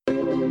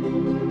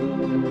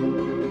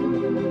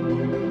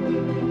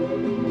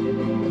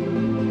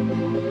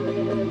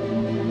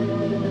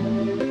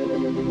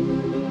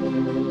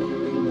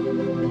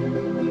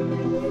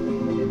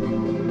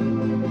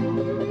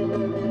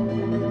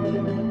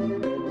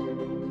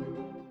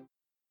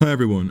Hi,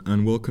 everyone,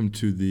 and welcome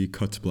to the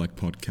Cut to Black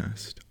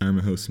podcast. I'm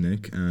your host,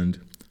 Nick, and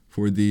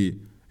for the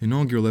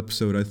inaugural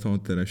episode, I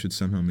thought that I should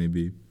somehow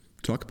maybe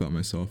talk about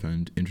myself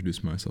and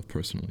introduce myself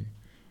personally.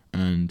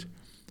 And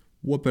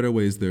what better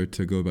way is there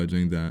to go about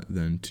doing that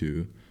than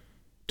to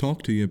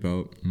talk to you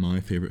about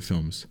my favorite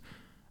films?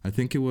 I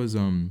think it was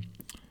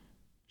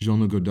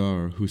Jean-Luc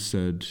Godard who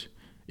said,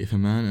 if a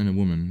man and a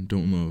woman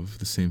don't love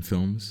the same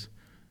films,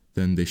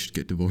 then they should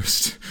get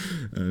divorced.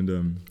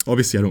 And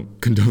obviously, I don't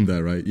condone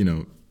that, right?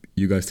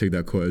 You guys take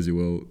that quote as you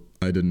will.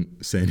 I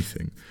didn't say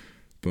anything.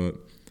 But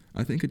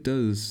I think it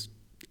does,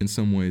 in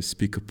some ways,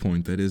 speak a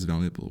point that is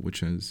valuable,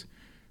 which is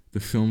the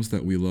films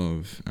that we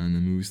love and the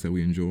movies that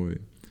we enjoy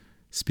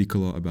speak a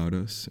lot about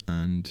us.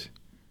 And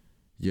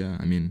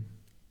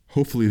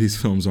hopefully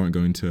these films aren't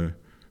going to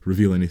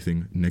reveal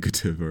anything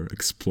negative or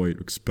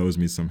expose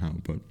me somehow.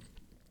 But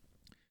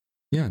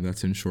yeah,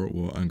 that's in short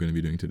what I'm going to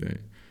be doing today.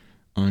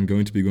 I'm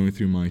going to be going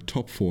through my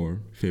top 4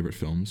 favorite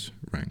films,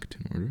 ranked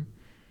in order,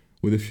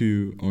 with a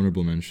few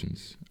honorable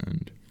mentions.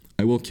 And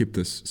I will keep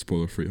this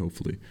spoiler-free,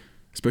 hopefully,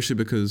 especially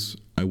because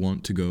I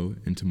want to go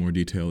into more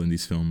detail in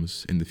these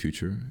films in the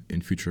future,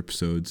 in future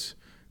episodes,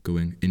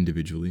 going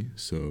individually.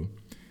 So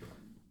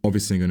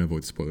obviously I'm going to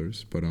avoid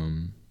spoilers, but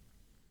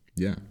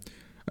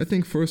I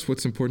think first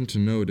what's important to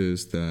note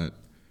is that,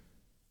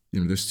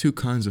 there's 2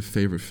 kinds of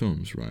favorite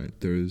films, right?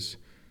 There's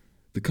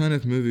the kind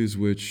of movies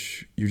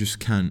which you just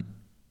can't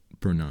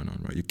burn out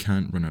on, right? You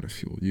can't run out of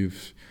fuel.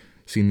 You've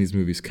seen these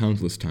movies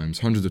countless times,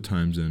 hundreds of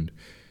times, and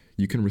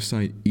you can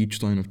recite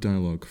each line of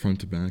dialogue front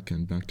to back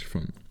and back to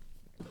front.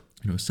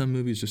 Some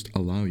movies just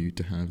allow you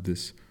to have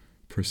this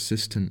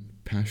persistent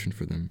passion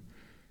for them.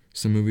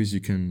 Some movies you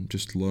can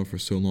just love for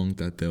so long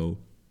that they'll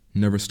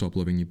never stop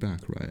loving you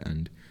back, right?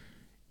 And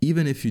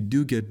even if you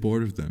do get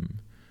bored of them,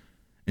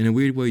 in a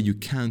weird way, you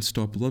can't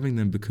stop loving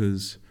them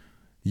because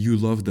you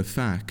love the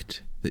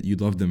fact that you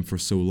loved them for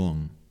so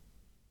long,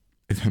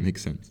 if that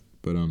makes sense.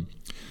 But on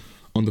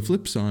the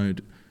flip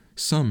side,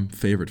 some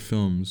favorite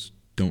films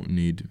don't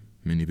need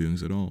many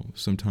viewings at all.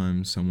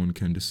 Sometimes someone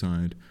can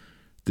decide,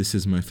 this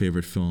is my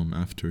favorite film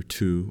after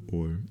 2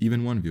 or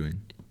even 1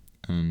 viewing.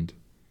 And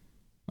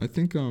I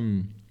think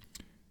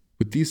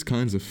with these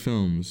kinds of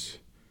films,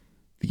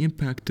 the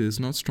impact is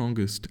not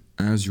strongest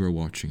as you're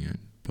watching it,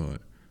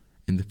 but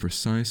in the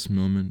precise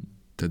moment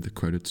that the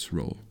credits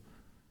roll.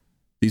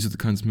 These are the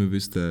kinds of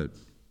movies that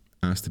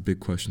ask the big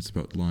questions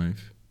about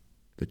life,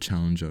 that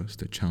challenge us,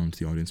 that challenge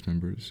the audience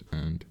members,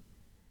 and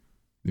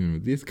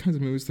these kinds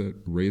of movies that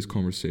raise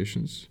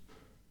conversations,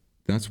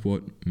 that's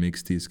what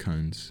makes these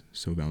kinds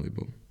so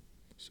valuable.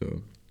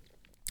 So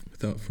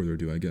without further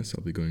ado, I guess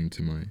I'll be going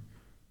to my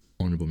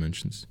honorable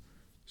mentions.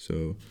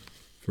 So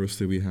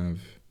firstly, we have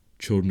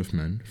Children of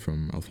Men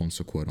from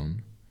Alfonso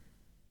Cuarón,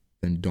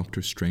 then Dr.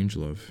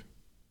 Strangelove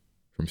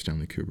from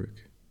Stanley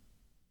Kubrick,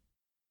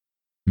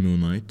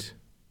 Moonlight,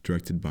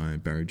 directed by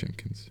Barry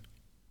Jenkins,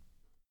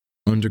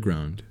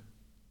 Underground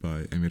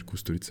by Emir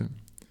Kusturica,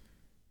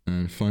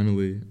 and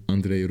finally,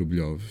 Andrei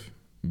Rublev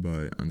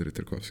by Andrei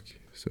Tarkovsky.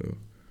 So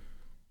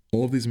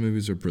all of these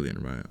movies are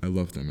brilliant, right? I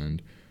love them,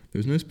 and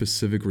there's no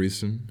specific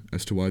reason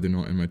as to why they're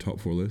not in my top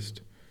 4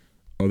 list,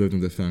 other than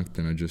the fact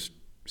that I just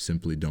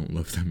simply don't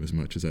love them as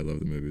much as I love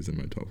the movies in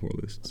my top 4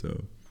 list.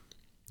 So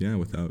yeah,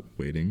 without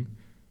waiting,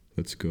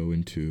 let's go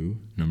into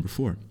number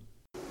 4.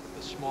 The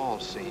small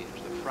scenes,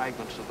 the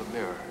fragments of the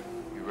mirror,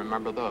 you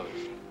remember those?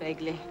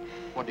 Vaguely.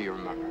 What do you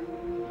remember?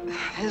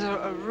 There's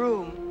a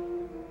room.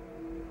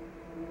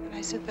 And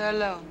I sit there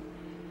alone.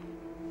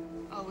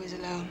 Always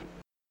alone.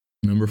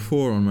 Number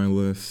 4 on my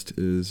list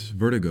is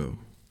Vertigo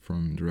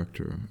from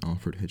director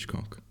Alfred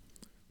Hitchcock.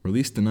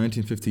 Released in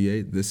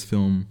 1958, this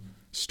film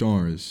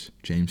stars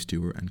James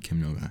Stewart and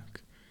Kim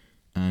Novak.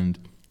 And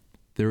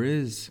there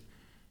is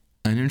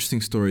an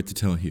interesting story to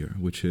tell here,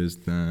 which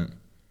is that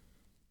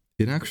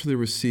it actually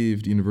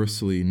received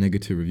universally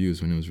negative reviews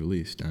when it was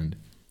released, and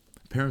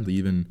apparently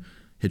even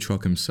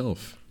Hitchcock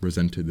himself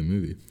resented the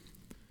movie.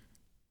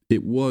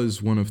 It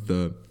was one of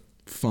the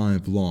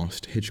 5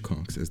 lost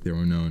Hitchcocks, as they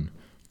were known.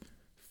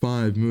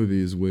 5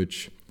 movies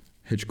which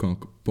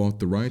Hitchcock bought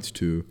the rights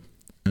to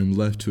and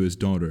left to his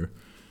daughter.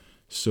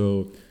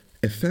 So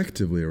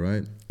effectively,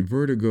 right,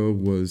 Vertigo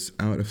was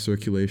out of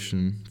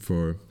circulation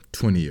for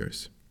 20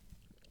 years.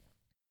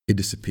 It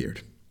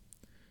disappeared.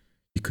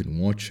 You couldn't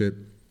watch it.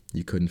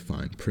 You couldn't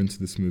find prints of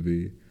this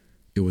movie.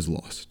 It was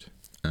lost.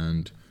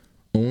 And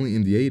only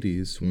in the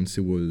 80s, once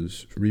it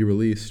was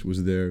re-released,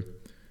 was there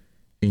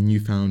a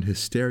newfound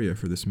hysteria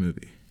for this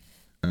movie.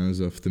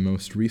 As of the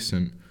most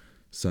recent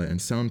Sight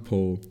and Sound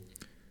poll,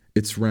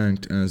 it's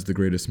ranked as the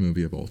greatest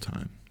movie of all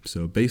time.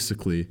 So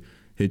basically,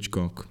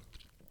 Hitchcock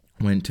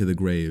went to the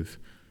grave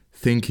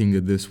thinking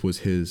that this was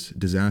his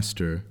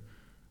disaster,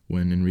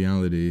 when in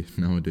reality,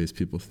 nowadays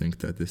people think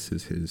that this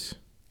is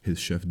his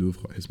chef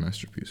d'oeuvre, his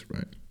masterpiece,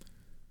 right?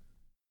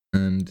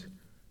 And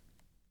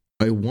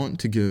I want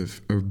to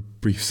give a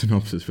brief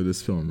synopsis for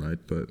this film, right?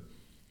 But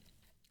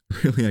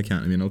really I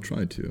can't. I'll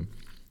try to.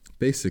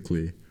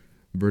 Basically,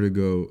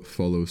 Vertigo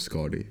follows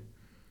Scotty,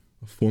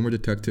 a former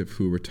detective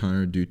who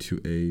retired due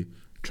to a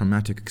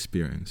traumatic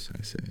experience,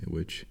 I say,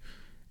 which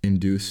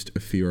induced a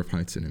fear of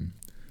heights in him.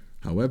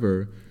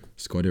 However,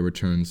 Scotty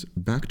returns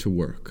back to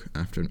work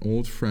after an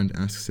old friend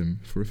asks him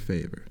for a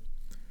favor.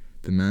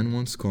 The man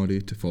wants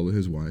Scotty to follow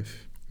his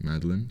wife,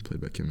 Madeline,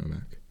 played by Kim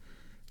Novak,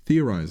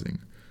 theorizing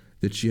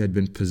that she had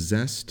been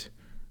possessed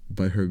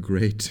by her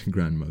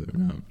great-grandmother.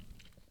 Now,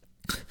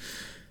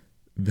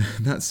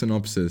 that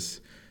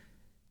synopsis,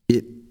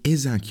 it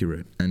is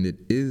accurate, and it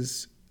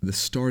is the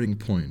starting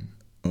point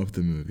of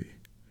the movie,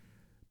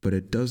 but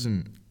it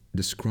doesn't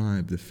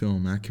describe the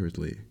film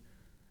accurately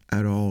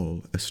at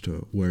all as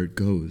to where it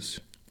goes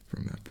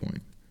from that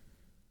point.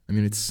 I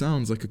mean, it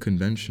sounds like a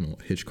conventional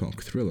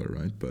Hitchcock thriller,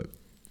 right? But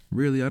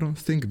really, I don't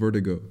think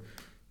Vertigo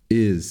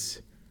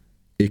is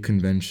a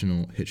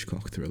conventional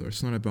Hitchcock thriller.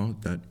 It's not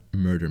about that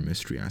murder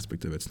mystery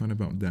aspect of it. It's not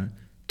about that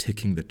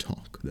ticking the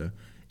talk, the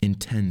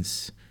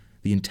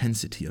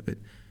intensity of it.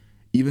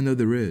 Even though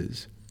there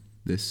is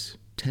this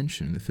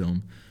tension in the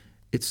film,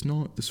 it's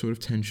not the sort of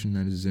tension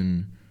that is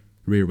in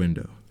Rear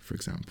Window, for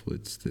example.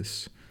 It's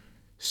this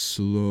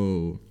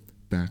slow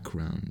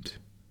background,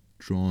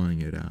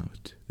 drawing it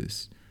out,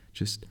 this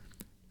just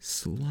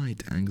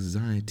slight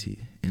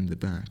anxiety in the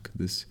back,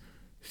 this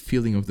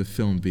feeling of the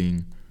film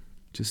being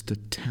just a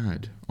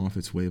tad off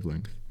its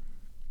wavelength.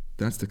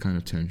 That's the kind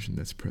of tension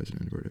that's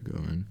present in Vertigo,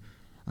 and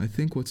I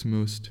think what's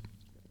most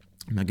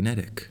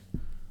magnetic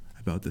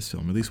about this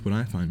film, at least what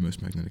I find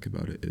most magnetic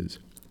about it, is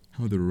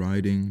how the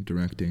writing,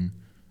 directing,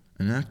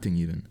 and acting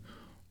even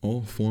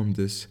all form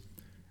this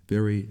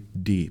very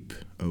deep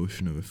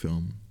ocean of a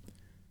film,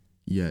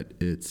 yet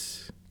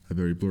it's a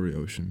very blurry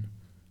ocean.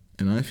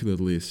 And I feel, at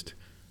least,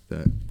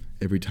 that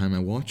every time I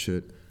watch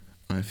it,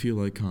 I feel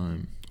like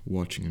I'm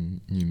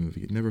watching a new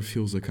movie. It never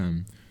feels like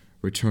I'm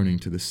returning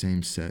to the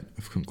same set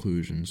of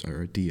conclusions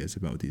or ideas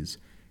about these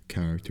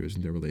characters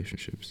and their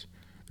relationships.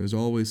 There's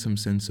always some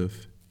sense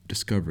of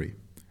discovery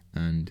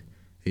and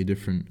a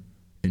different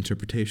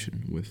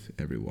interpretation with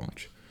every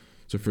watch.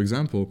 So, for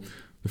example,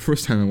 the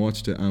first time I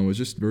watched it, I was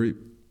just very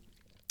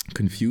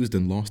confused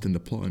and lost in the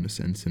plot, in a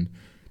sense, and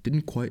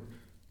didn't quite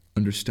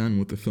understand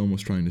what the film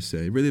was trying to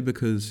say, really,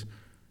 because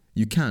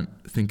you can't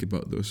think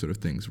about those sort of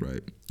things,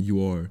 right?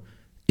 You are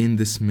in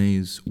this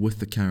maze with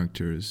the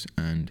characters,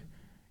 and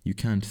you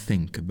can't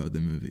think about the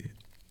movie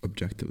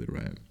objectively,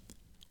 right?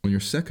 On your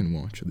second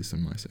watch, at least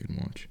on my second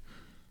watch,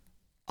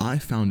 I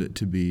found it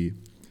to be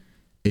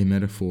a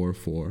metaphor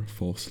for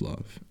false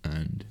love,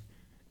 and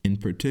in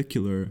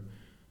particular,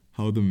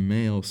 how the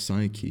male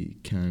psyche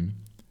can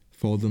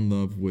fall in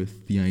love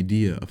with the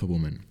idea of a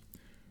woman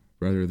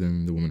rather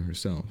than the woman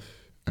herself.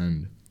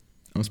 And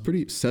I was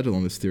pretty settled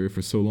on this theory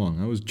for so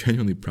long. I was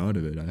genuinely proud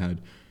of it. I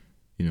had,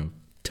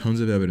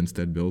 tons of evidence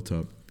that built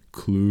up,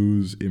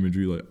 clues,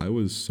 imagery. Like, I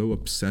was so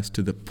obsessed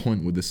to the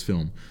point with this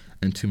film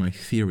and to my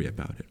theory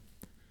about it.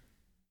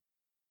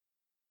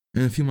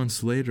 And a few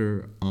months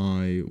later,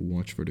 I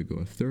watched Vertigo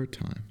a third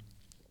time.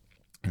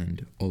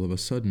 And all of a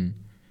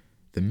sudden,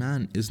 the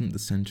man isn't the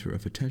center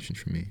of attention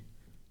for me.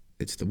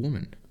 It's the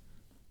woman.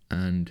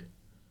 And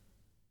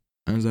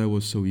as I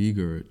was so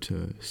eager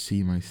to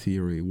see my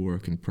theory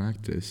work in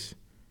practice,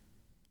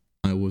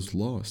 I was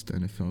lost,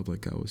 and it felt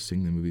like I was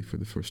seeing the movie for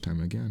the first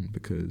time again,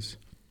 because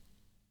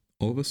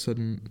all of a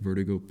sudden,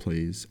 Vertigo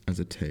plays as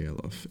a tale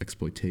of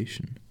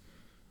exploitation.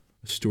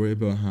 A story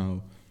about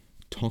how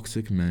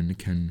toxic men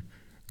can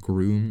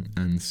groom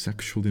and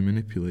sexually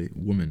manipulate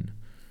women,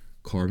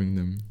 carving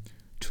them,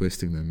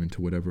 twisting them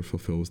into whatever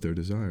fulfills their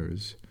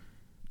desires,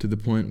 to the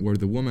point where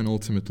the woman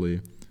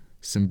ultimately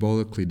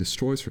symbolically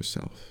destroys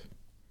herself.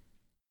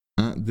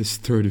 At this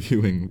third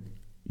viewing,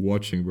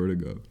 watching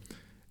Vertigo,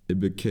 it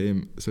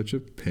became such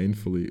a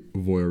painfully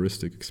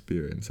voyeuristic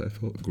experience. I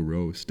felt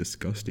gross,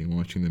 disgusting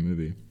watching the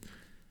movie.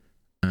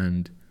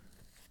 And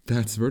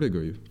that's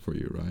Vertigo for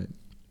you, right?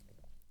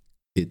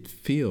 It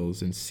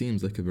feels and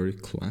seems like a very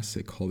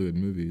classic Hollywood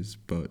movies,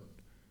 but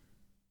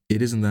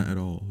it isn't that at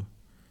all.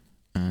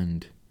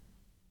 And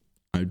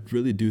I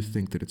really do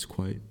think that it's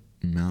quite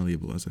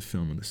malleable as a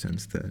film, in the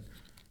sense that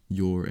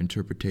your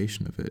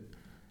interpretation of it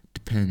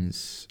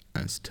depends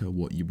as to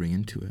what you bring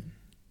into it.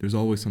 There's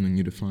always something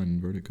new to find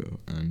in Vertigo,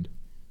 and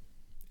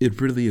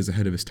it really is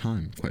ahead of its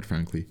time, quite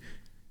frankly.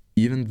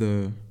 Even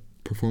the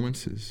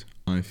performances,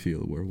 I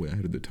feel, were way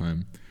ahead of the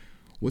time.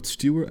 What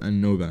Stewart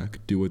and Novak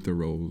do with their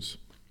roles,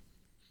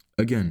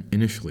 again,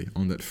 initially,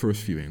 on that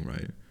first viewing,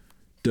 right,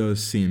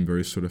 does seem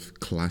very sort of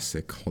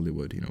classic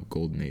Hollywood,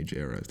 golden age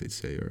era, as they'd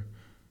say, or,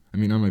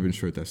 I'm not even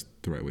sure if that's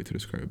the right way to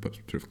describe it, but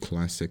sort of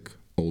classic,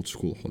 old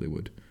school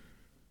Hollywood.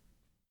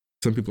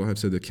 Some people have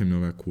said that Kim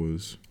Novak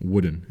was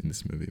wooden in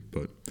this movie,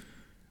 but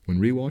when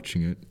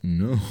rewatching it,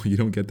 no, you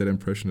don't get that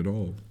impression at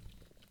all.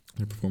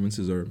 Their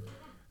performances are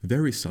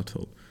very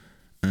subtle,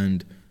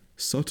 and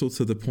subtle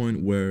to the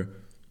point where,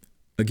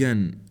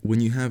 again,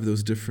 when you have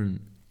those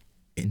different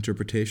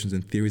interpretations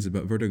and theories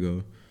about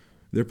Vertigo,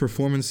 their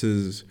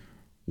performances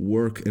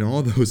work in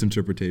all those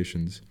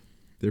interpretations.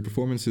 Their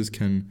performances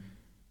can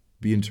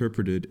be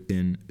interpreted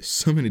in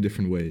so many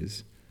different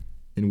ways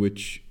in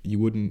which you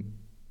wouldn't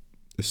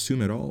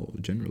assume at all,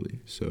 generally.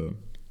 So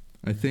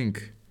I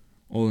think,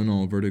 all in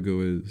all, Vertigo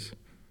is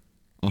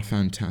a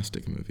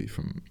fantastic movie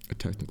from a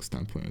technical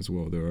standpoint as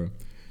well. There are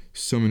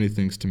so many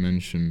things to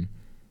mention,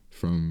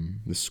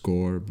 from the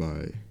score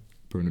by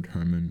Bernard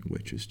Herrmann,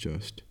 which is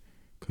just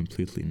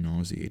completely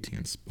nauseating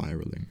and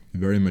spiraling,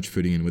 very much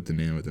fitting in with the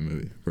name of the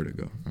movie,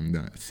 Vertigo, and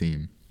that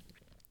theme.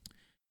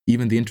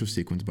 Even the intro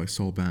sequence by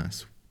Saul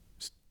Bass,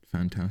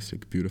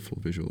 fantastic, beautiful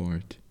visual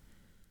art.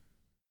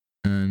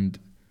 And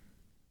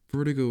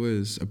Vertigo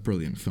is a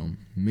brilliant film,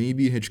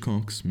 maybe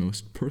Hitchcock's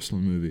most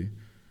personal movie.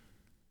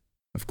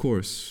 Of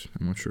course,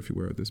 I'm not sure if you're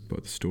aware of this,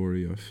 but the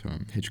story of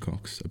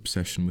Hitchcock's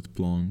obsession with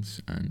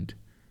blondes and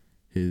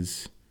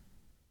his,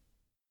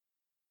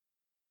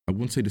 I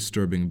wouldn't say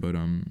disturbing, but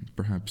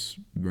perhaps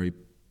very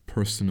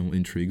personal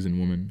intrigues in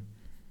women.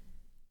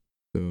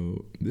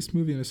 So this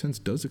movie, in a sense,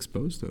 does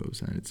expose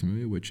those, and it's a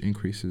movie which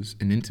increases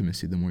in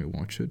intimacy the more you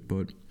watch it,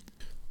 but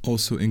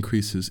also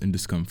increases in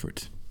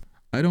discomfort.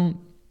 I don't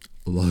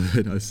love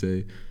it, I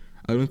say.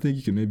 I don't think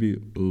you can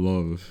maybe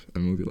love a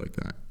movie like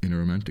that in a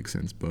romantic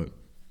sense, but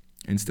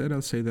instead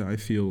I'll say that I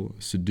feel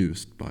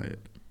seduced by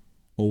it,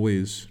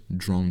 always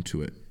drawn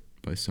to it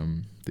by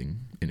something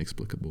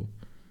inexplicable.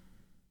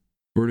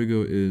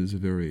 Vertigo is a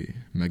very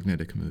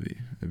magnetic movie,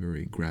 a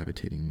very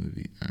gravitating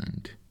movie,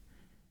 and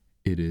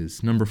it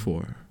is number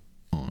 4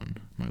 on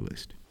my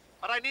list.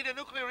 But I need a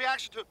nuclear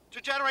reaction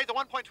to generate the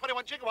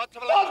 1.21 gigawatts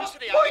of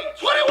electricity.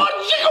 1.21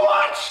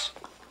 gigawatts!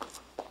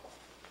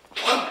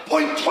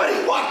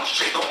 1.21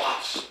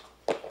 gigawatts!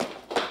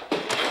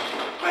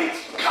 Great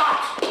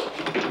Scott!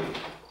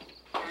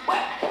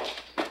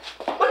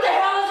 What the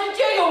hell is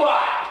a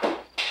gigawatt?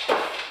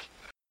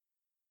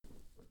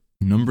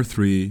 Number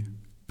 3,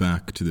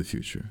 Back to the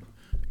Future.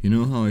 You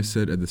know how I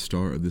said at the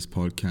start of this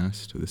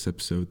podcast, or this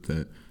episode,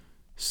 that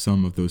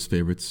some of those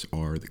favorites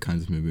are the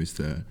kinds of movies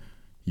that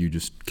you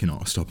just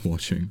cannot stop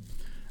watching?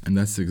 And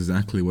that's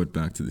exactly what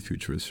Back to the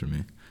Future is for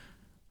me.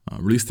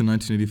 Released in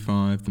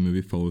 1985, the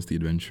movie follows the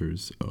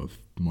adventures of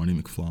Marty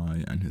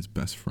McFly and his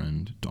best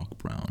friend, Doc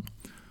Brown,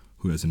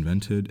 who has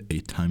invented a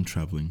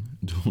time-traveling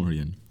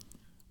DeLorean,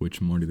 which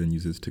Marty then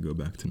uses to go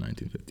back to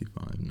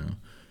 1955. Now,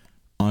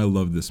 I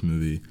love this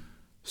movie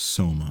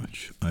so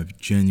much. I've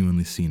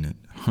genuinely seen it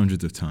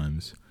hundreds of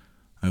times.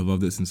 I've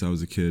loved it since I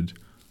was a kid.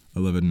 I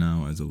love it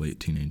now as a late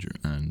teenager,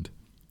 and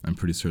I'm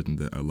pretty certain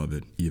that I love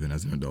it even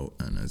as an adult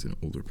and as an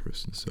older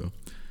person. So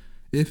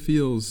it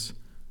feels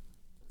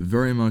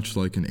very much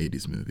like an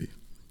 80s movie.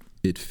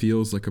 It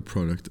feels like a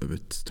product of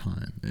its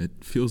time.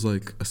 It feels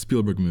like a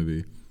Spielberg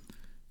movie,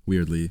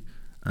 weirdly.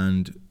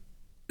 And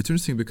it's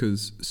interesting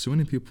because so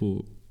many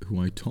people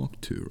who I talk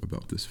to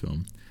about this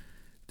film,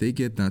 they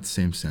get that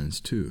same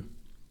sense too.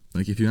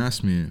 Like if you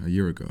asked me a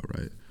year ago,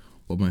 right,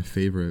 what my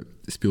favorite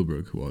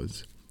Spielberg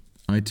was,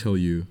 I'd tell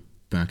you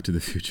Back to the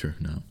Future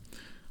now.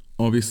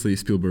 Obviously,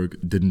 Spielberg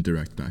didn't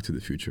direct Back to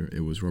the Future.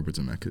 It was Robert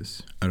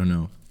Zemeckis. I don't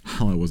know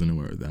how I wasn't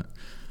aware of that.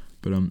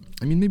 But,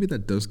 I mean, maybe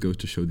that does go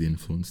to show the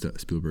influence that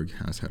Spielberg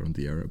has had on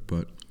the era.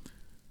 But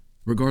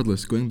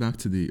regardless, going back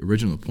to the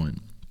original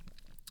point,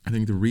 I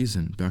think the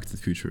reason Back to the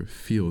Future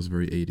feels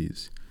very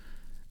 80s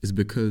is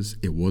because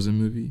it was a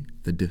movie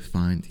that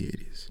defined the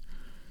 80s.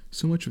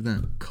 So much of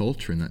that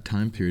culture in that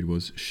time period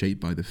was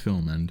shaped by the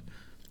film. And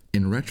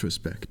in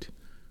retrospect,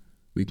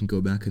 we can go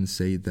back and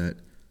say that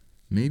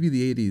maybe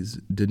the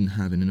 80s didn't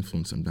have an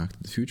influence on Back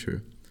to the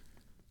Future.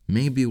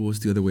 Maybe it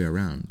was the other way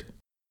around.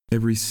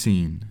 Every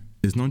scene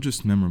is not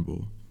just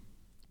memorable,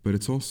 but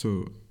it's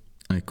also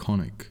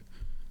iconic.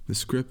 The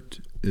script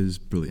is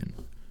brilliant.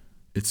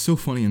 It's so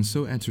funny and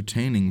so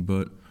entertaining,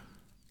 but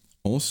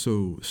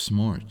also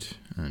smart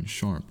and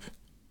sharp.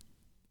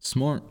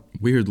 Smart,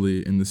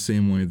 weirdly, in the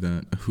same way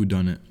that a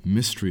whodunit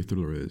mystery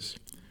thriller is.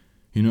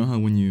 You know how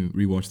when you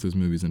rewatch those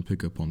movies and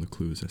pick up on the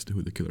clues as to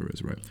who the killer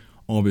is, right?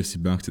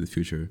 Obviously, Back to the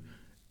Future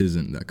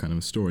isn't that kind of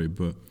a story,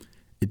 but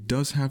it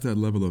does have that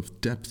level of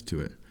depth to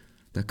it,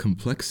 that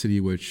complexity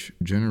which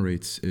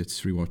generates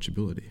its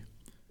rewatchability.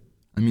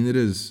 I mean, it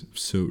is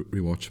so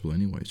rewatchable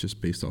anyway. It's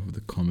just based off of the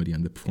comedy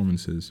and the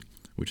performances,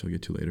 which I'll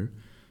get to later.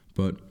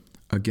 But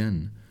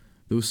again,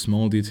 those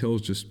small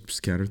details just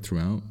scattered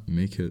throughout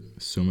make it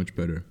so much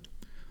better.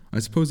 I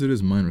suppose it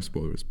is minor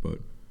spoilers, but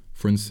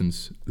for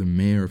instance, the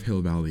mayor of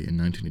Hill Valley in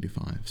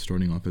 1985,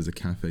 starting off as a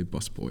cafe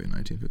busboy in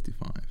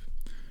 1955,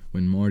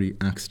 when Marty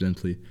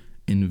accidentally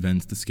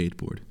invents the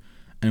skateboard.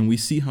 And we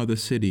see how the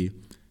city,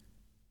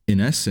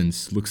 in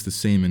essence, looks the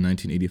same in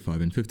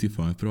 1985 and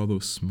 55, but all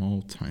those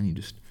small, tiny,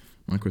 just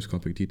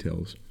microscopic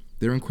details,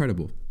 they're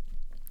incredible.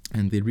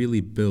 And they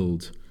really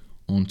build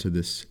onto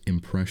this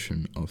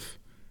impression of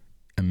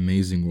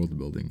amazing world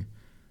building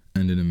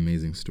and an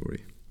amazing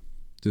story.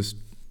 Just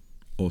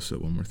also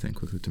one more thing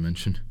quickly to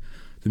mention.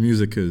 The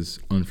music is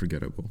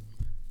unforgettable.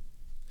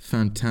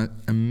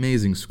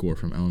 Amazing score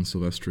from Alan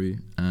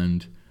Silvestri,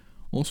 and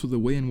also the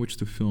way in which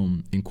the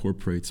film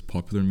incorporates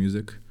popular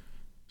music.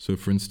 So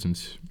for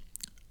instance,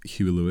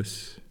 Huey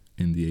Lewis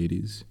in the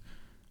 80s,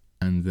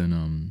 and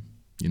then,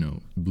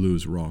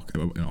 blues rock.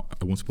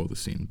 I won't spoil the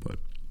scene, but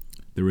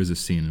there is a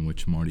scene in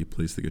which Marty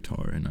plays the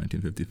guitar in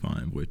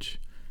 1955, which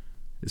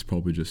is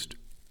probably just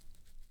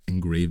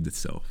engraved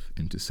itself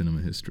into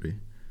cinema history.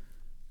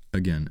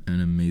 Again,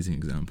 an amazing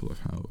example of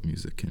how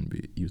music can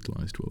be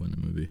utilized well in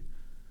a movie.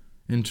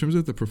 In terms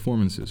of the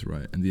performances,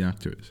 right, and the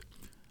actors,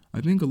 I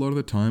think a lot of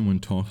the time when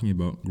talking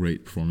about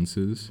great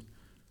performances,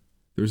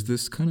 there's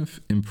this kind of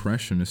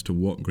impression as to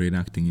what great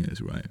acting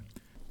is, right?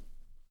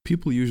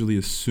 People usually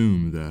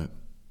assume that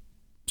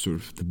sort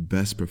of the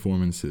best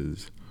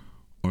performances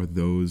are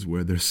those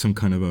where there's some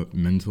kind of a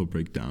mental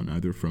breakdown,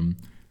 either from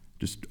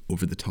just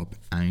over-the-top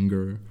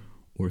anger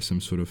or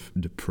some sort of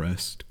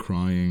depressed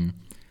crying.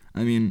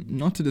 I mean,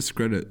 not to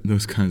discredit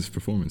those kinds of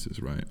performances,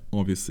 right?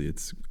 Obviously,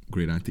 it's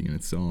great acting in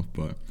itself,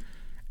 but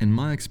in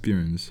my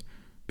experience,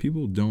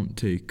 people don't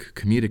take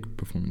comedic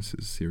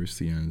performances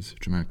seriously as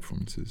dramatic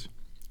performances.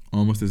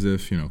 Almost as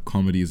if,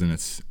 comedy isn't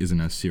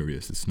as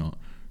serious. It's not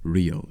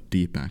real,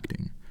 deep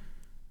acting.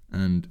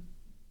 And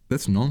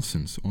that's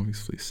nonsense,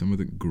 obviously. Some of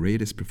the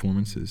greatest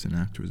performances and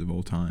actors of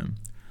all time,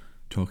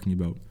 talking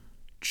about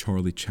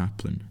Charlie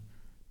Chaplin,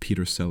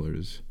 Peter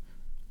Sellers,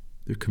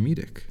 they're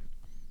comedic.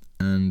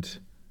 And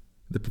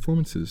the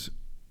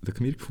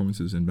comedic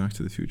performances in Back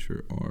to the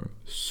Future are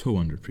so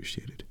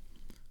underappreciated.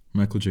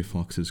 Michael J.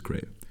 Fox is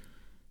great.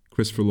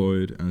 Christopher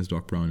Lloyd as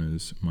Doc Brown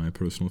is my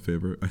personal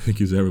favorite. I think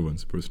he's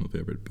everyone's personal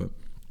favorite. But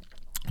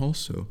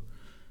also,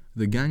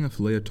 the gang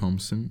of Lea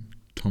Thompson,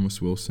 Thomas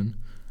Wilson,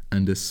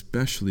 and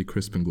especially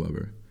Crispin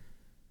Glover,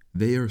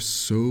 they are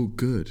so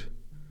good.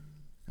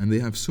 And they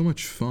have so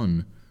much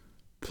fun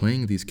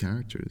playing these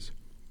characters.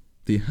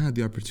 They had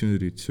the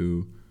opportunity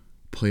to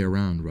play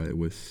around, right,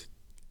 with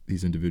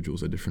these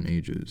individuals at different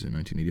ages in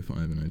 1985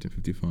 and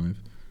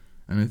 1955.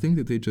 And I think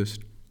that they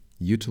just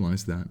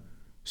utilized that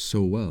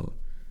so well.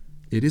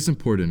 It is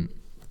important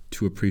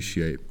to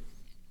appreciate,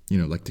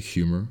 like the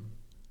humor,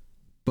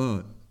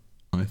 but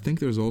I think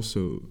there's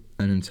also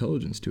an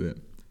intelligence to it.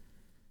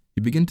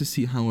 You begin to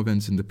see how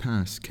events in the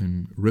past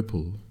can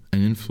ripple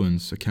and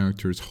influence a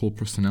character's whole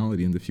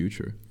personality in the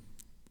future.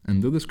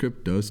 And though the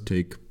script does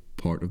take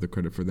part of the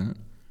credit for that,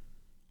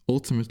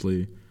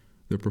 ultimately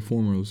the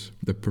performers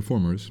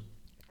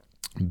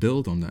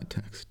build on that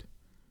text.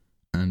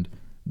 And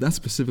that's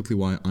specifically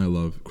why I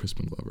love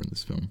Crispin Glover in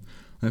this film.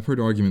 I've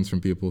heard arguments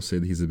from people say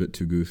that he's a bit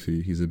too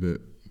goofy, he's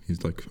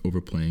like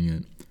overplaying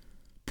it.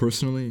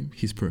 Personally,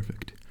 he's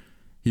perfect.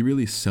 He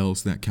really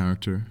sells that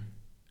character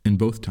in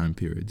both time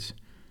periods.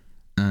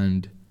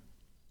 And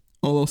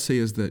all I'll say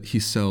is that he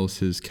sells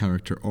his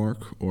character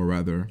arc, or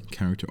rather,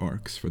 character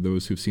arcs. For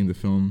those who've seen the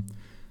film,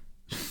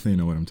 they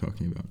know what I'm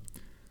talking about.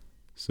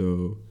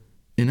 So,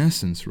 in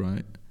essence,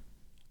 right,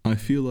 I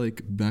feel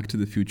like Back to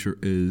the Future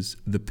is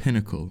the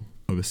pinnacle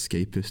of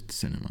escapist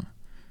cinema.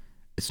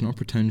 It's not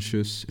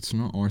pretentious, it's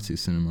not artsy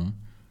cinema,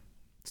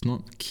 it's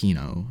not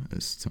Kino,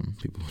 as some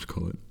people would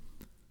call it.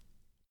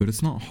 But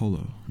it's not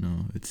hollow,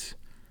 no, it's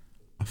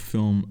a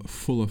film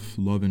full of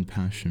love and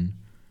passion,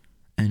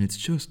 and it's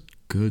just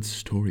good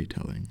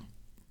storytelling.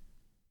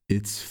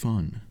 It's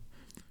fun.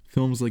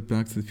 Films like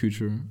Back to the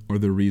Future are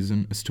the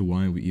reason as to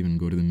why we even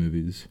go to the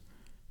movies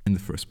in the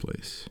first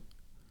place.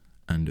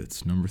 And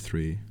it's number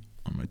 3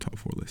 on my top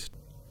 4 list.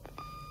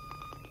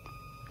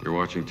 You're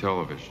watching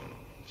television.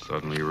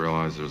 Suddenly you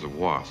realize there's a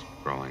wasp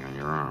crawling on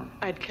your arm.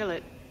 I'd kill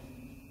it.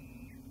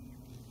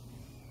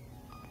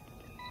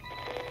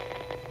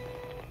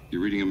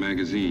 You're reading a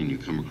magazine. You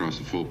come across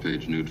a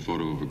full-page nude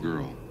photo of a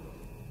girl.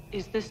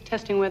 Is this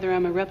testing whether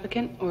I'm a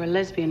replicant or a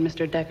lesbian,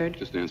 Mr. Deckard?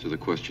 Just answer the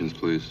questions,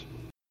 please.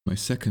 My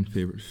second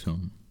favorite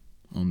film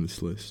on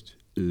this list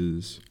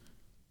is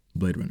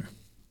Blade Runner.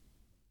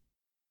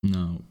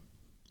 Now,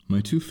 my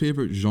 2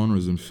 favorite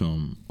genres in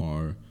film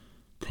are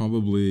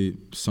probably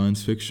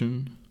science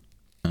fiction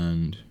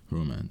and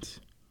romance.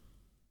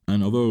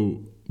 And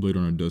although Blade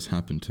Runner does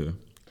happen to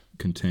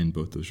contain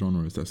both those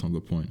genres, that's not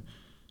the point.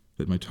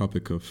 That my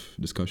topic of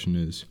discussion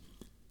is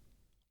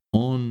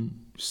on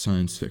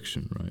science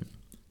fiction, right?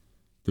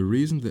 The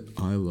reason that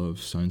I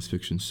love science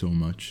fiction so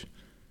much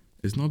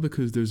is not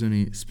because there's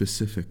any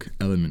specific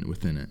element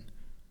within it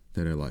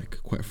that I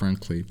like. Quite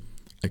frankly,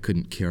 I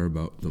couldn't care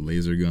about the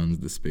laser guns,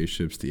 the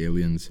spaceships, the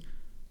aliens.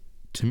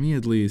 To me,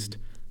 at least,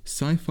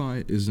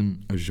 sci-fi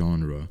isn't a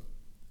genre.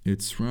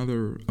 It's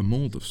rather a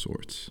mold of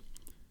sorts.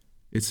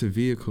 It's a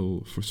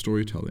vehicle for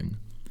storytelling,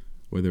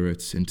 whether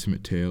it's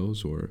intimate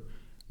tales or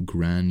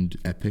grand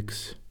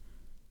epics.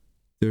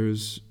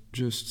 There's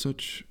just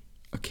such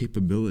a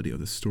capability of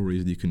the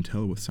stories that you can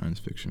tell with science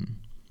fiction,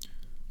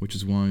 which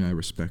is why I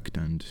respect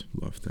and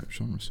love that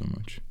genre so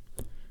much.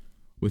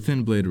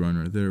 Within Blade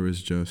Runner, there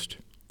is just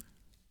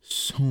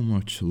so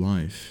much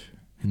life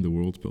in the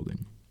world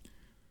building.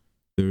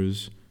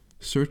 There's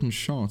certain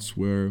shots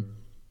where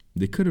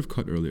they could have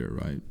cut earlier,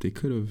 right? They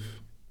could have,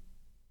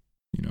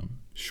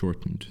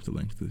 shortened the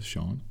length of the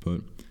shot,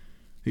 but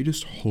they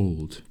just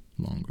hold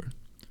longer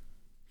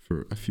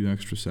for a few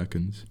extra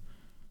seconds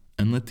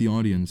and let the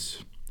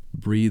audience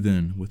breathe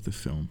in with the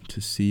film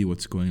to see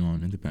what's going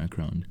on in the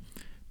background.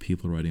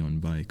 People riding on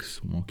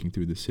bikes, walking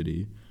through the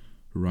city,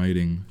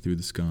 riding through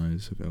the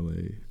skies of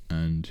LA.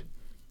 And,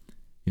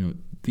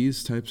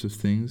 these types of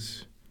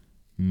things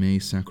may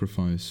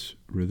sacrifice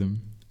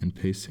rhythm and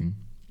pacing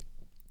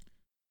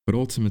But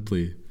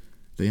ultimately,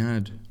 they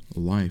add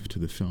life to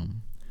the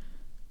film,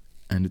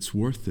 and it's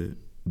worth it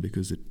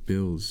because it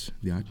builds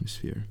the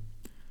atmosphere.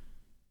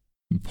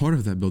 And part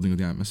of that building of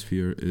the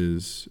atmosphere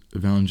is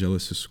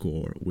Vangelis'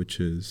 score, which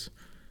is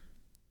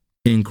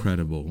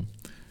incredible.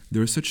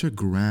 There is such a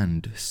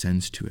grand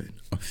sense to it,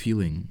 a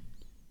feeling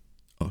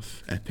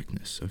of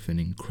epicness, of an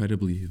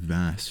incredibly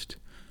vast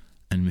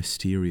and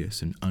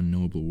mysterious and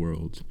unknowable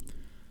world,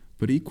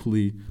 but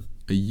equally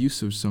a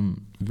use of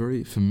some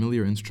very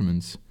familiar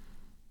instruments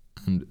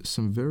and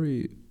some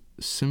very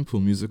simple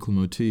musical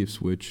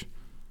motifs which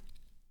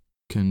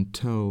can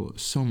tell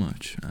so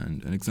much.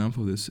 And an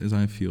example of this is,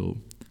 I feel,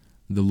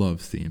 the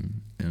love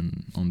theme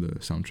on the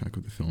soundtrack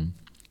of the film,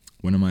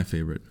 one of my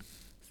favorite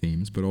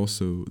themes, but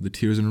also the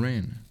Tears in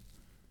Rain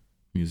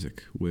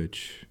music,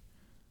 which,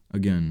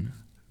 again,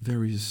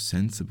 very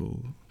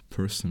sensible,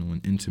 personal,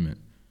 and intimate.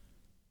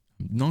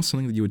 Not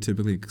something that you would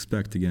typically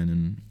expect, again,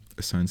 in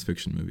science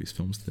fiction movies,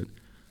 films that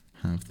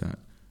have that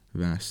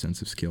vast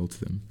sense of scale to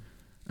them.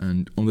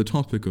 And on the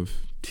topic of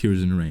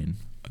Tears in Rain,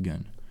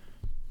 again,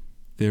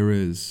 there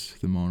is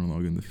the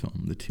monologue in the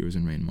film, the Tears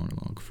in Rain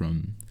monologue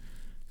from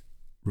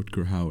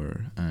Rutger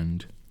Hauer,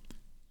 and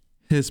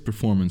his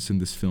performance in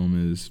this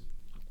film is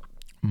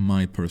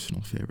my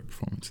personal favorite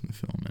performance in the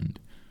film, and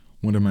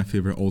one of my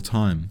favorite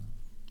all-time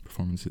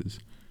performances.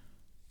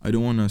 I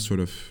don't want to sort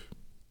of,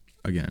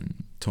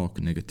 again, talk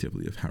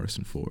negatively of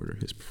Harrison Ford or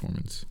his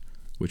performance,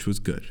 which was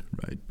good,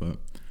 right? But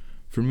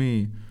for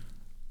me,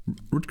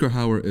 Rutger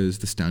Hauer is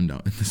the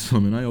standout in this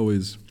film, and I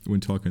always, when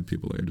talking to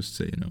people, I just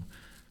say,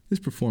 his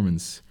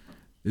performance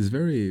is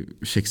very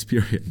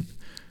Shakespearean.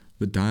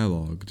 The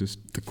dialogue,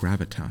 just the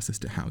gravitas as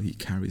to how he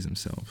carries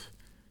himself.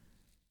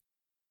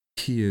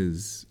 He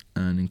is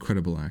an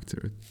incredible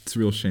actor. It's a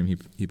real shame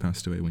he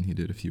passed away when he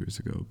did a few years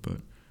ago, but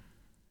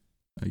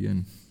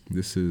again,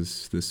 this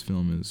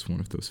film is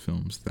one of those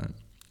films that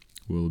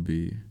will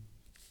be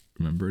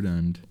remembered,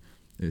 and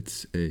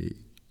it's a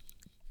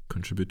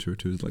contributor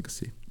to his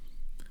legacy.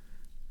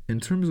 In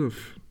terms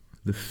of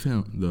the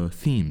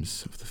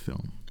themes of the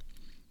film,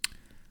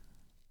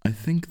 I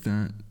think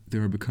that they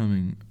are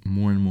becoming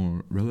more and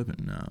more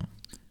relevant now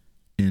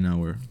in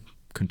our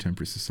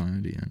contemporary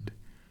society, and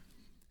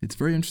it's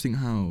very interesting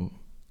how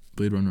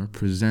Blade Runner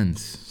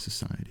presents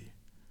society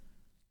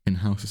and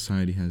how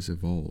society has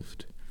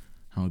evolved,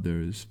 how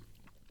there's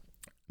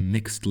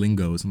mixed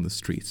lingos on the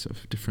streets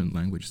of different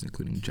languages,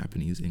 including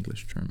Japanese,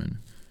 English, German.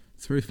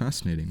 It's very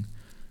fascinating.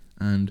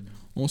 And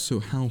also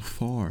how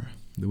far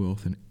the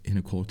wealth and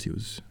inequality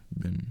has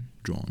been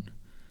drawn,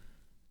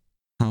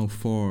 how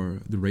far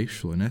the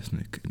racial and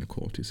ethnic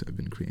inequalities have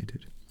been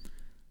created,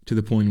 to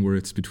the point where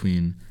it's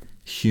between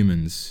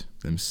humans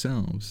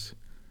themselves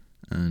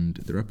and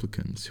the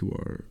replicants, who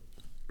are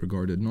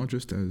regarded not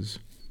just as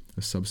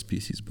a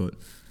subspecies, but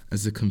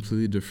as a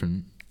completely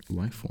different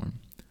life form.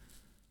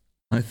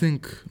 I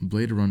think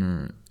Blade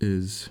Runner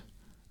is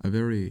a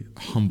very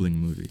humbling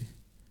movie,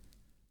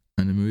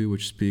 and a movie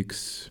which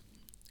speaks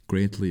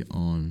greatly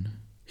on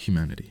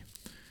humanity.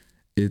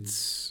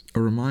 It's a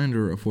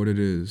reminder of what it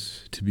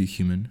is to be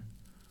human,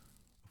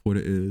 of what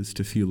it is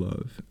to feel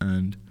love,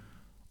 and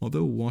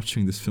although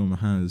watching this film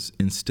has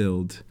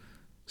instilled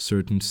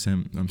certain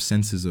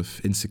senses of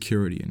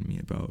insecurity in me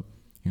about,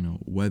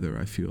 whether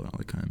I feel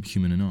like I'm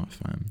human enough,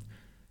 I'm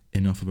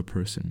enough of a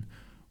person,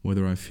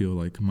 whether I feel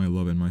like my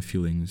love and my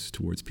feelings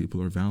towards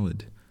people are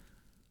valid.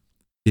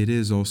 It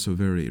is also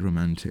very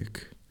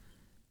romantic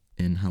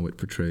in how it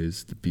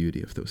portrays the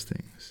beauty of those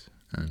things.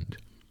 And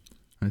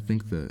I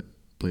think that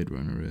Blade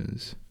Runner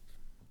is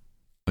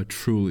a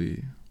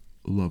truly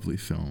lovely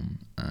film,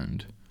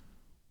 and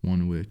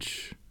one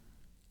which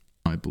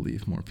I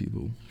believe more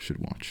people should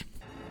watch.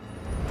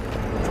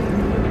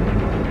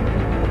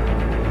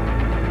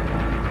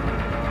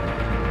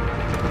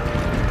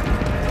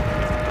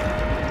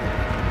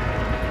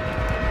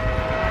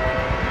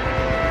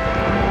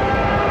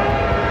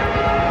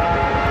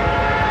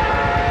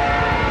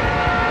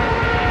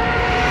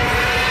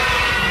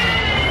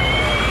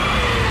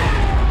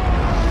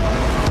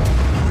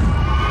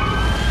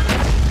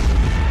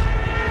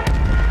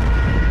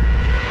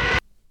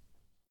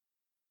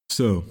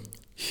 So,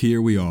 here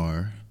we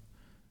are,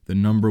 the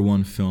number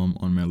one film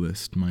on my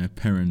list, my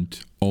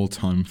apparent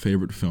all-time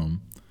favorite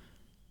film.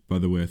 By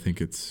the way, I think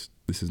this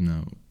is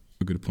now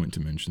a good point to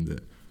mention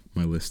that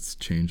my lists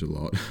change a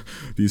lot.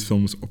 These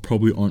films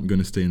probably aren't going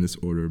to stay in this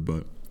order,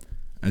 but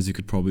as you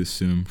could probably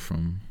assume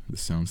from the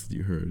sounds that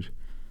you heard,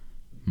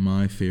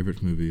 my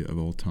favorite movie of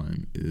all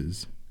time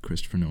is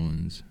Christopher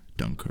Nolan's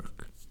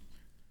Dunkirk.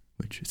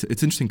 Which it's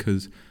interesting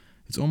because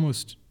it's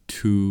almost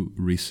too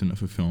recent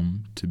of a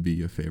film to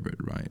be a favorite,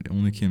 right? It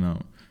only came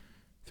out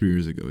 3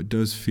 years ago. It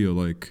does feel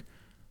like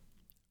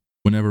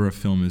whenever a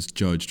film is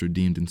judged or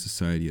deemed in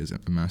society as a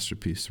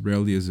masterpiece,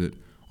 rarely is it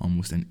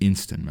almost an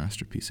instant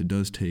masterpiece. It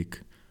does take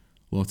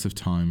lots of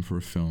time for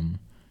a film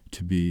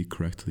to be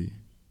correctly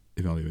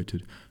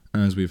evaluated,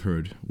 as we've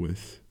heard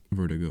with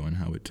Vertigo and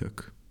how it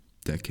took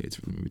decades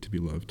for the movie to be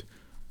loved.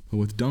 But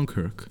with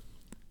Dunkirk,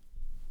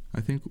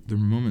 I think the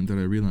moment that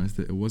I realized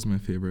that it was my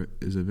favorite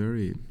is a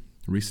very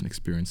recent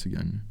experience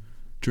again,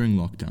 during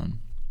lockdown.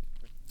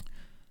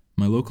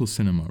 My local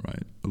cinema,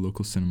 right, a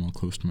local cinema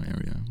close to my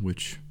area,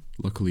 which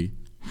luckily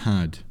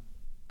had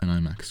an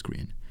IMAX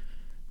screen,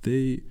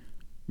 they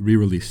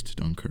re-released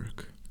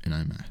Dunkirk in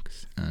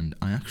IMAX, and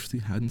I actually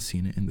hadn't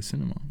seen it in the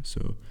cinema,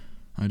 so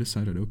I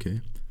decided,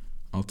 okay,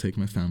 I'll take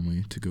my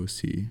family to go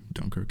see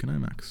Dunkirk in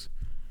IMAX.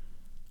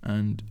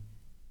 And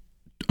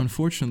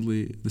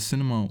unfortunately, the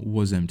cinema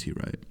was empty,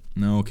 right?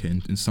 Now, okay,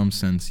 in some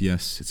sense,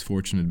 yes, it's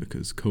fortunate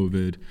because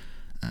COVID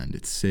and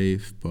it's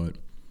safe, but,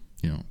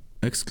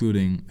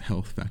 excluding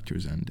health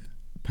factors and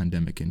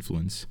pandemic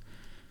influence,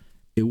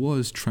 it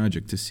was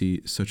tragic to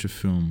see such a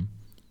film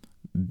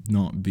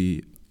not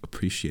be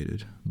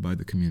appreciated by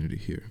the community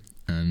here.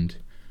 And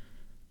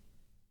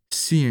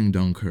seeing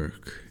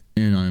Dunkirk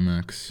in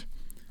IMAX,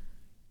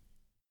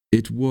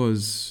 it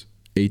was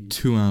a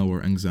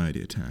 2-hour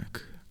anxiety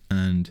attack.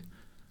 And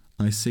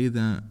I say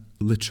that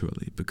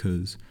literally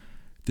because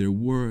there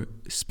were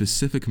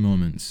specific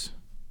moments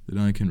that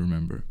I can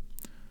remember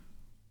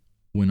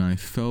when I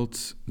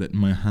felt that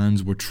my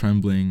hands were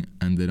trembling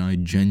and that I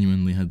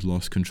genuinely had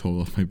lost control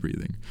of my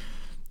breathing.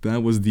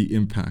 That was the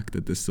impact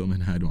that this film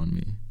had on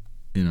me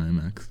in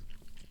IMAX.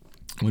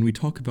 When we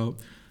talk about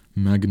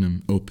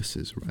magnum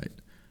opuses, right?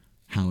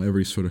 How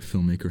every sort of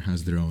filmmaker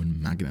has their own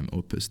magnum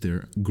opus,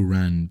 their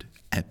grand,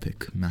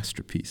 epic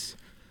masterpiece.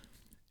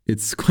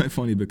 It's quite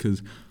funny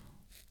because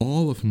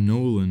all of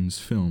Nolan's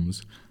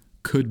films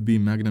could be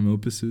magnum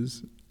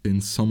opuses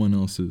in someone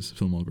else's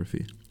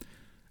filmography.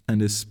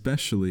 And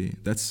especially,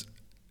 that's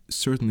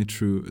certainly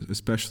true,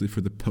 especially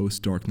for the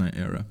post-Dark Knight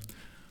era.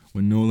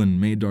 When Nolan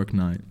made Dark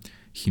Knight,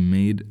 he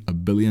made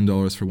 $1 billion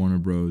for Warner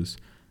Bros.,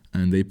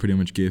 and they pretty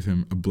much gave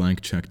him a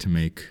blank check to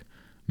make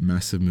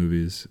massive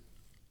movies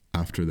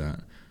after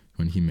that.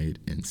 When he made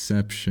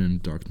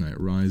Inception, Dark Knight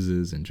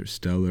Rises,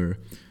 Interstellar,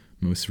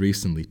 most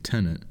recently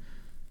Tenet.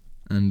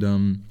 And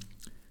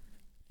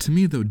to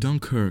me, though,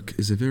 Dunkirk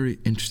is a very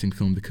interesting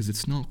film because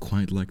it's not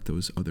quite like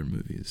those other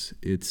movies.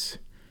 It's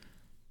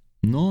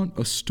not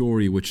a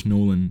story which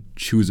Nolan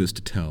chooses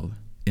to tell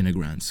in a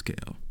grand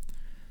scale.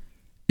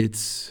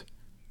 It's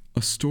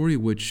a story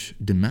which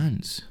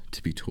demands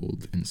to be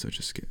told in such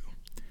a scale.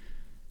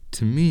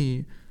 To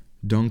me,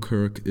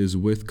 Dunkirk is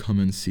with Come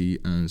and See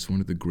as one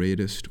of the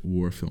greatest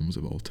war films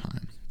of all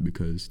time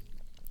because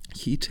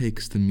he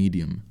takes the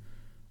medium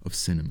of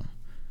cinema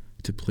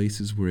to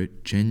places where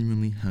it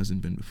genuinely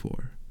hasn't been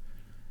before.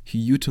 He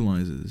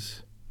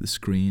utilizes the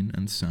screen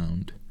and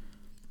sound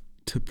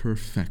to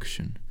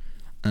perfection,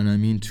 and I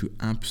mean to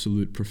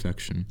absolute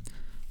perfection.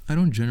 I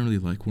don't generally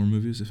like war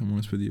movies, if I'm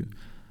honest with you,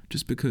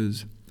 just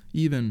because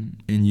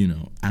even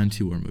in,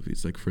 anti-war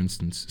movies, like for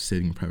instance,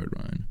 Saving Private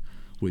Ryan,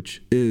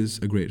 which is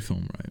a great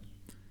film, right?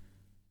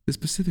 The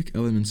specific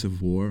elements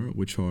of war,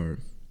 which are,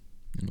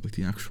 like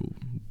the actual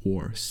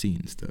war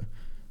scenes, the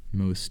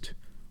most,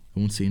 I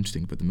won't say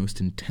interesting, but the most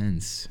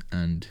intense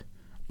and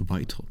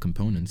vital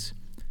components,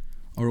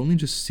 are only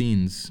just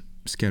scenes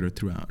scattered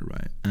throughout,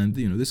 right? And,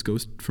 this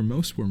goes for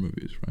most war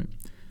movies, right?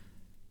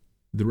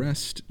 The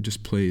rest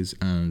just plays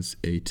as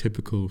a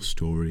typical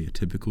story, a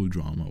typical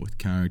drama with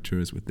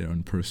characters with their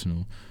own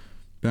personal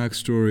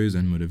backstories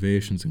and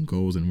motivations and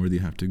goals and where they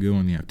have to go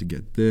and they have to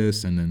get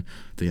this and then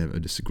they have a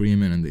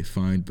disagreement and they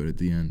fight, but at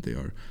the end they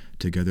are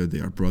together, they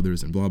are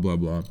brothers and blah, blah,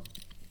 blah.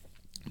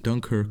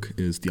 Dunkirk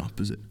is the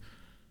opposite.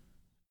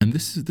 And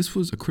this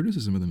was a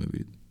criticism of the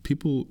movie.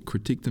 People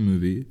critique the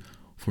movie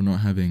for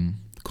not having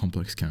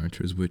complex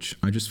characters, which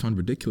I just found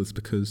ridiculous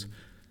because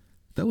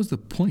that was the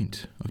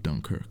point of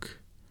Dunkirk.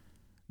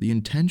 The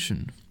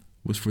intention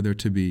was for there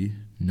to be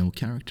no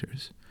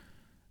characters.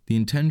 The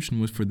intention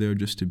was for there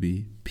just to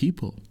be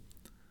people,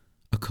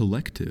 a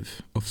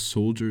collective of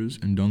soldiers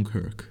in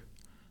Dunkirk,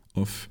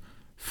 of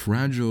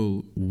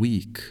fragile,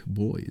 weak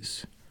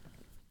boys.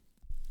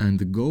 And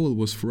the goal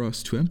was for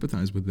us to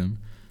empathize with them,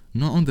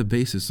 not on the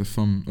basis of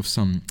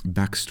some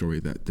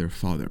backstory that their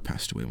father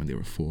passed away when they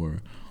were 4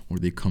 or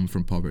they come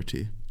from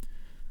poverty.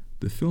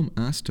 The film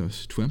asked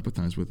us to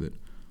empathize with it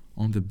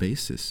on the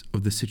basis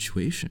of the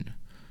situation,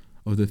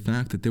 of the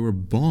fact that there were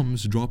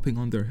bombs dropping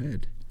on their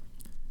head.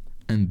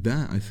 And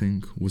that, I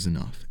think, was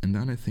enough, and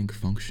that, I think,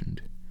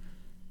 functioned.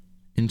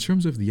 In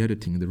terms of the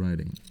editing and the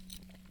writing,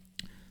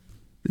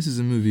 this is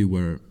a movie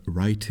where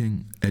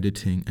writing,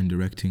 editing, and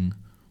directing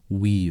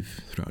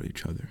weave throughout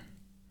each other.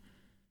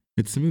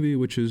 It's a movie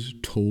which is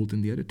told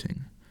in the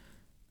editing,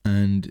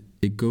 and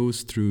it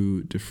goes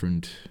through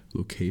different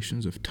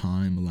locations of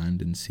time,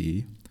 land, and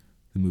sea.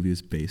 The movie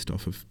is based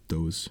off of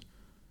those,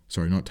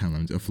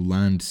 of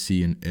land,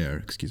 sea, and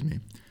air,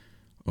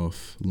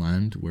 of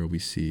land, where we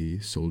see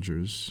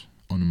soldiers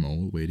on a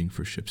mole waiting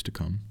for ships to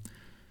come.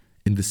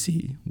 In the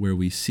sea, where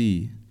we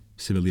see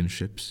civilian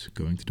ships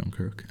going to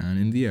Dunkirk. And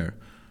in the air,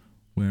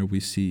 where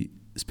we see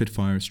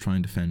Spitfires try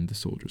and defend the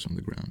soldiers on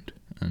the ground.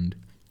 And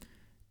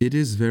it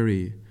is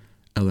very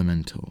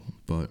elemental,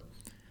 but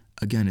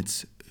again,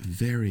 it's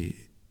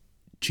very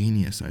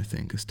genius, I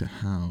think, as to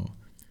how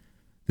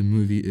the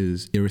movie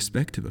is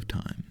irrespective of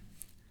time.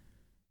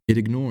 It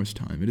ignores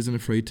time. It isn't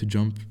afraid to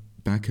jump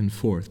back and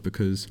forth,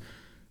 because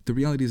the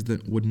reality is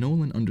that what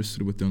Nolan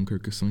understood with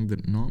Dunkirk is something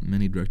that not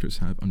many directors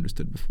have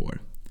understood before.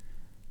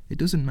 It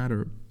doesn't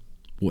matter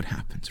what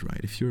happens, right?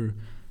 If you're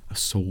a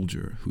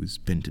soldier who's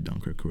been to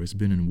Dunkirk or has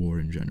been in war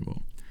in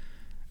general,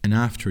 and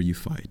after you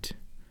fight,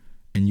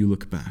 and you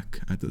look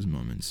back at those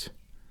moments,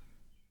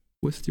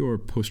 with your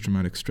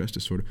post-traumatic stress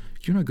disorder,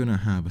 you're not going to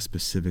have a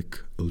specific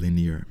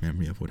linear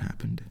memory of what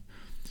happened.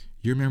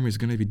 Your memory is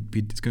going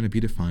to be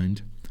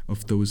defined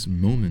of those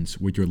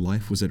moments where your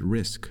life was at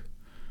risk,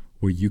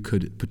 where you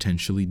could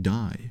potentially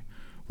die,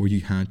 where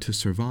you had to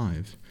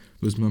survive,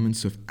 those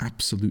moments of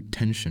absolute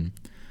tension.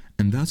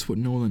 And that's what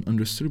Nolan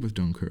understood with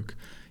Dunkirk.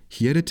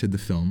 He edited the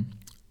film,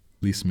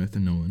 Lee Smith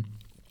and Nolan,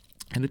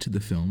 edited the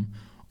film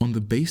on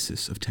the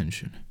basis of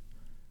tension,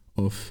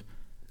 of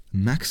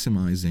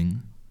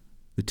maximizing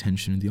the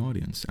tension in the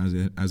audience.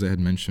 As I had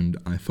mentioned,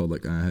 I felt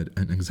like I had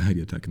an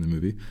anxiety attack in the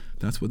movie.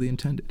 That's what they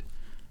intended.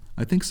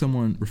 I think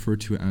someone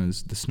referred to it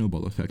as the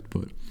snowball effect,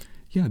 but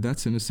yeah,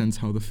 that's in a sense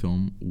how the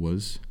film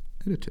was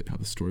edited, how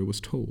the story was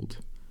told.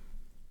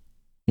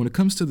 When it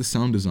comes to the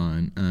sound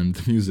design and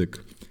the music,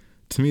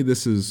 to me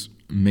this is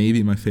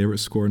maybe my favorite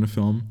score in a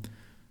film.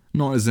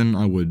 Not as in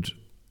I would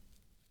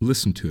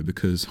listen to it,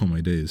 because, oh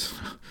my days,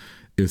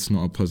 it's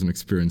not a pleasant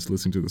experience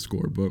listening to the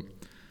score, but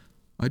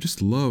I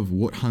just love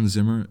what Hans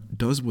Zimmer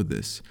does with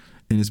this.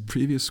 In his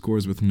previous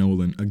scores with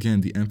Nolan,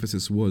 again, the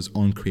emphasis was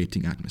on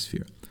creating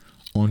atmosphere,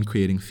 on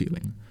creating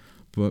feeling.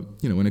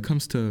 But, when it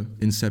comes to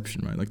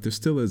Inception, right, like there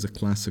still is a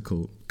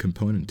classical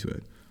component to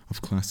it,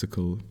 of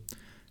classical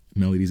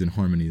melodies and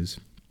harmonies.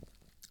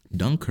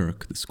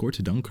 Dunkirk, the score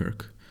to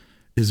Dunkirk,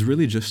 is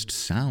really just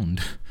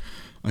sound.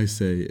 I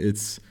say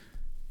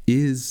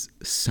is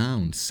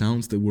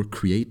sounds that were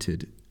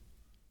created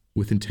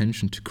with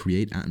intention to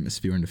create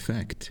atmosphere and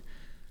effect.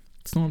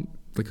 It's not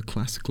like a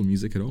classical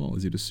music at all,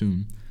 as you'd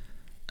assume.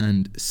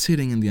 And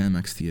sitting in the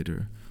IMAX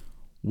theater,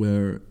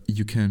 where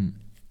you can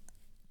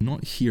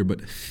not hear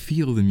but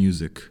feel the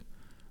music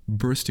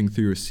bursting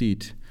through your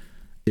seat,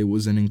 it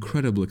was an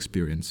incredible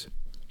experience.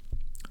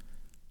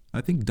 I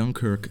think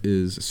Dunkirk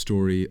is a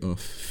story of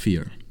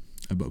fear,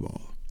 above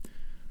all.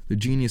 The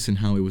genius in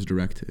how it was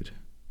directed.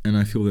 And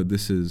I feel that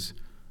this is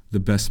the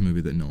best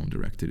movie that Nolan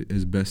directed,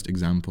 his best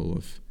example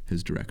of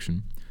his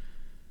direction.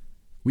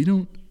 We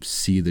don't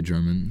see the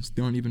Germans.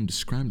 They aren't even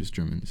described as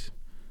Germans.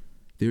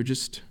 They're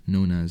just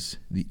known as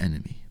the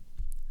enemy.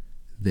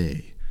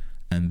 They.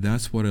 And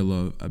that's what I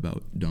love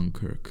about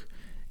Dunkirk.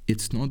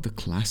 It's not the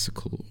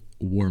classical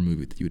war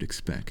movie that you'd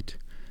expect.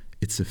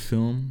 It's a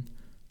film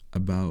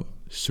about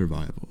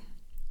survival,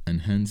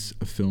 and hence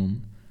a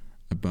film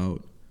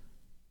about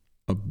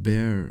a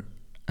bare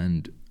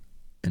and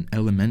an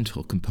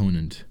elemental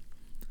component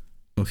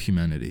of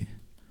humanity.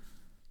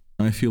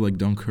 I feel like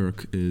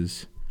Dunkirk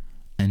is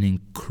an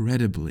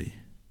incredibly,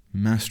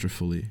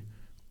 masterfully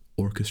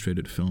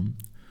orchestrated film.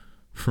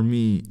 For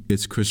me,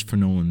 it's Christopher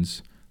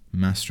Nolan's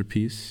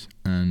masterpiece,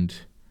 and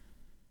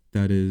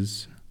that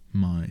is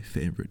my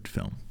favorite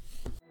film.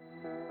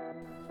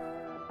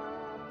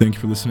 Thank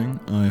you for listening.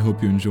 I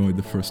hope you enjoyed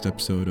the first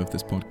episode of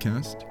this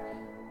podcast.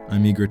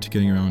 I'm eager to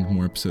getting around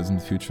more episodes in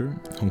the future,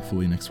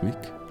 hopefully next week.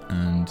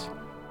 And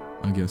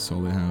I guess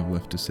all I have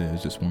left to say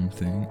is just one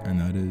thing, and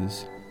that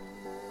is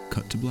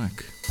cut to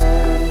black.